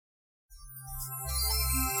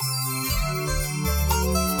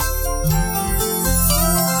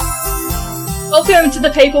Welcome to the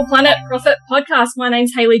People, Planet, Profit podcast. My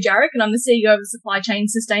name's Hayley Jarick and I'm the CEO of the Supply Chain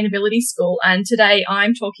Sustainability School. And today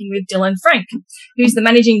I'm talking with Dylan Frank, who's the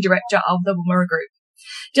Managing Director of the Wumara Group.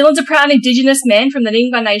 Dylan's a proud Indigenous man from the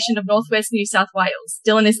Ngemba Nation of Northwest New South Wales.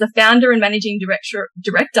 Dylan is the founder and Managing Director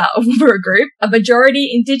of Wumara Group, a majority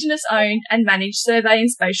Indigenous-owned and managed survey and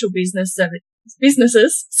spatial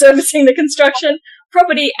businesses servicing the construction,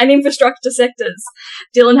 property and infrastructure sectors.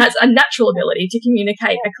 Dylan has a natural ability to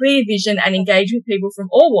communicate a clear vision and engage with people from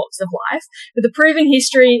all walks of life, with a proven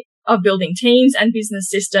history of building teams and business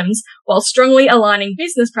systems while strongly aligning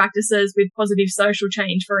business practices with positive social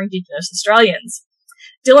change for Indigenous Australians.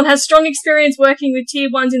 Dylan has strong experience working with Tier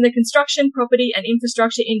 1s in the construction, property and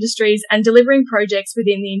infrastructure industries and delivering projects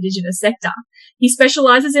within the Indigenous sector. He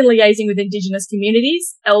specialises in liaising with Indigenous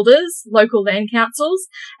communities, elders, local land councils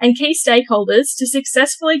and key stakeholders to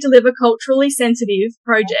successfully deliver culturally sensitive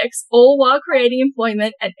projects, all while creating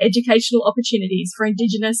employment and educational opportunities for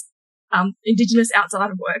Indigenous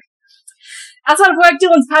outside of work. Outside of work,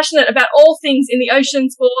 Dylan's passionate about all things in the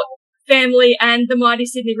ocean, sport, family and the mighty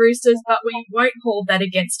Sydney Roosters, but we won't hold that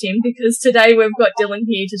against him because today we've got Dylan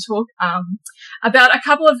here to talk about a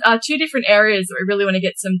couple of two different areas that we really want to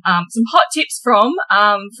get some hot tips from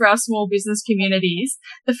for our small business communities.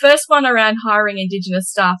 The first one around hiring Indigenous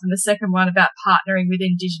staff and the second one about partnering with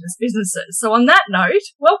Indigenous businesses. So on that note,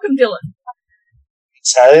 welcome Dylan.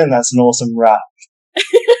 It's Hayley, and that's an awesome wrap.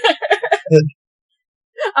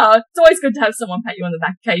 It's always good to have someone pat you on the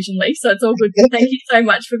back occasionally, so it's all good. Thank you so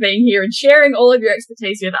much for being here and sharing all of your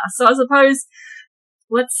expertise with us. So I suppose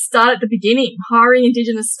let's start at the beginning, hiring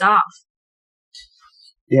Indigenous staff.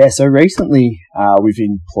 Yeah, so recently we've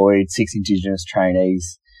employed 6 Indigenous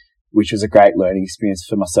trainees, which was a great learning experience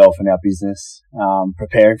for myself and our business.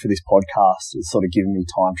 Preparing for this podcast has sort of given me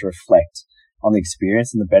time to reflect on the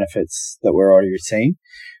experience and the benefits that we're already seeing.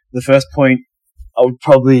 The first point I would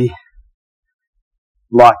probably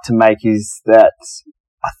like to make is that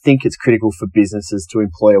I think it's critical for businesses to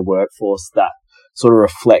employ a workforce that sort of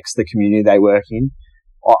reflects the community they work in.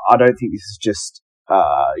 I don't think this is just,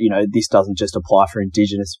 this doesn't just apply for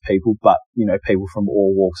Indigenous people, but, people from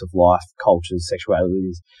all walks of life, cultures,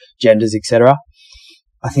 sexualities, genders, etc.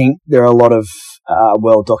 I think there are a lot of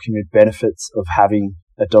well-documented benefits of having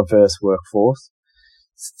a diverse workforce,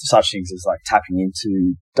 such things as like tapping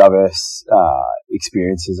into diverse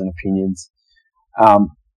experiences and opinions.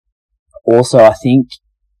 Also, I think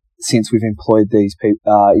since we've employed these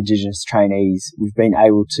Indigenous trainees, we've been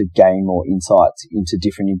able to gain more insights into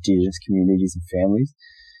different Indigenous communities and families.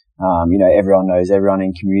 Everyone knows everyone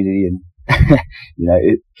in community and,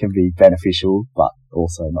 it can be beneficial, but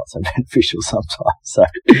also not so beneficial sometimes. So,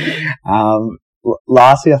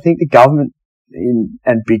 lastly, I think the government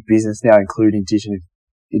and big business now include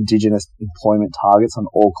Indigenous employment targets on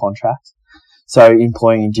all contracts. So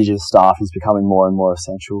employing Indigenous staff is becoming more and more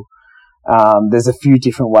essential. There's a few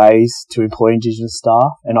different ways to employ Indigenous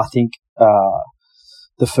staff, and I think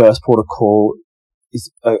the first port of call is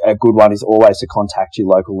a good one is always to contact your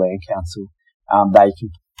local land council. They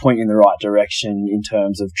can point you in the right direction in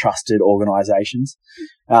terms of trusted organisations.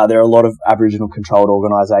 There are a lot of Aboriginal controlled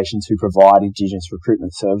organisations who provide Indigenous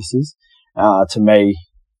recruitment services. To me,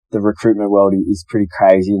 the recruitment world is pretty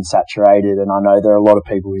crazy and saturated, and I know there are a lot of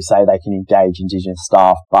people who say they can engage Indigenous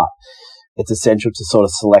staff, but it's essential to sort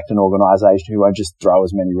of select an organisation who won't just throw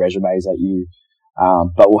as many resumes at you,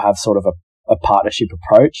 but will have sort of a partnership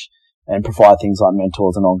approach and provide things like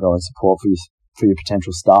mentors and ongoing support for your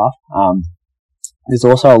potential staff. There's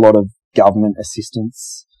also a lot of government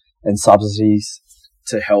assistance and subsidies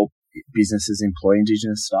to help businesses employ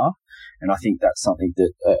Indigenous staff, and I think that's something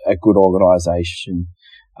that a good organisation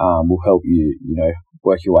will help you,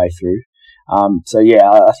 work your way through.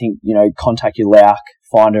 I think, contact your LAUC,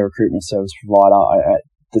 find a recruitment service provider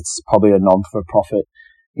that's probably a non-for-profit,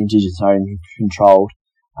 Indigenous-owned, controlled,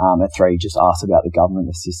 and 3, just ask about the government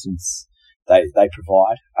assistance they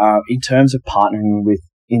provide. In terms of partnering with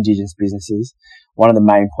Indigenous businesses, one of the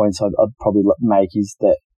main points I'd probably make is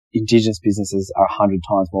that Indigenous businesses are 100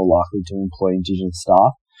 times more likely to employ Indigenous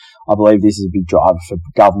staff. I believe this is a big driver for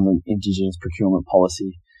government Indigenous procurement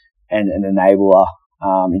policy and an enabler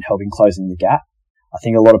in helping closing the gap. I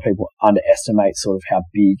think a lot of people underestimate sort of how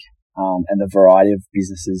big and the variety of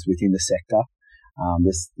businesses within the sector.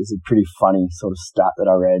 There's a pretty funny sort of stat that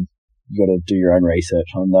I read. You got to do your own research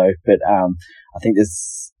on though, but I think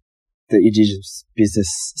there's the Indigenous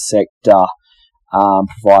business sector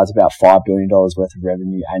provides about $5 billion worth of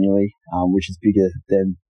revenue annually, which is bigger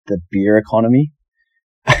than the beer economy.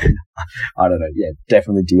 I don't know. Yeah,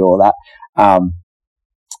 definitely do all that.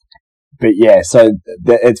 But yeah, so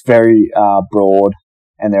it's very broad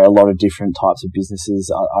And there are a lot of different types of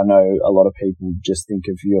businesses. I know a lot of people just think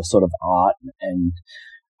of your sort of art and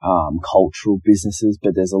cultural businesses,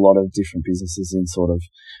 but there's a lot of different businesses in sort of,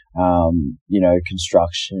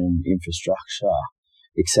 construction, infrastructure,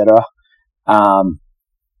 etc.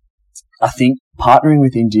 I think partnering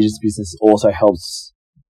with Indigenous business also helps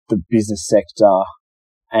the business sector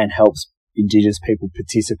and helps Indigenous people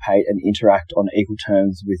participate and interact on equal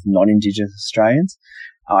terms with non-Indigenous Australians.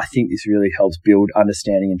 I think this really helps build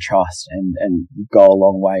understanding and trust and go a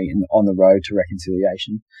long way on the road to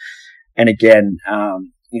reconciliation. And again,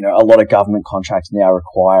 a lot of government contracts now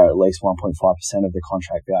require at least 1.5% of the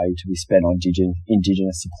contract value to be spent on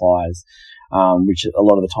Indigenous suppliers, which a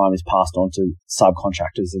lot of the time is passed on to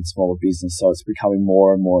subcontractors and smaller business. So it's becoming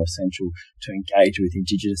more and more essential to engage with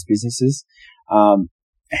Indigenous businesses.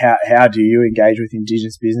 How do you engage with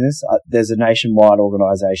Indigenous business? There's a nationwide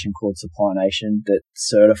organisation called Supply Nation that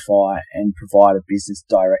certify and provide a business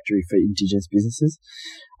directory for Indigenous businesses.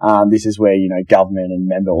 This is where, government and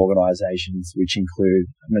member organisations, which include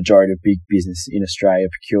a majority of big business in Australia,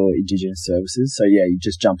 procure Indigenous services. So yeah, you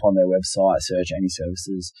just jump on their website, search any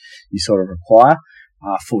services you sort of require.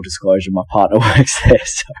 Full disclosure, my partner works there,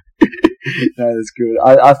 so no, that's good.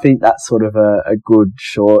 I think that's sort of a good,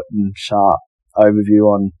 short and sharp overview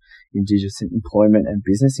on Indigenous employment and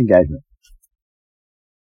business engagement.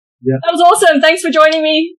 Yeah, that was awesome. Thanks for joining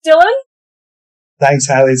me, Dylan. Thanks,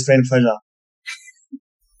 Hayley. It's been a pleasure.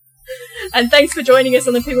 And thanks for joining us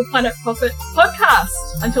on the People Planet Profit podcast.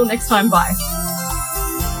 Until next time, bye.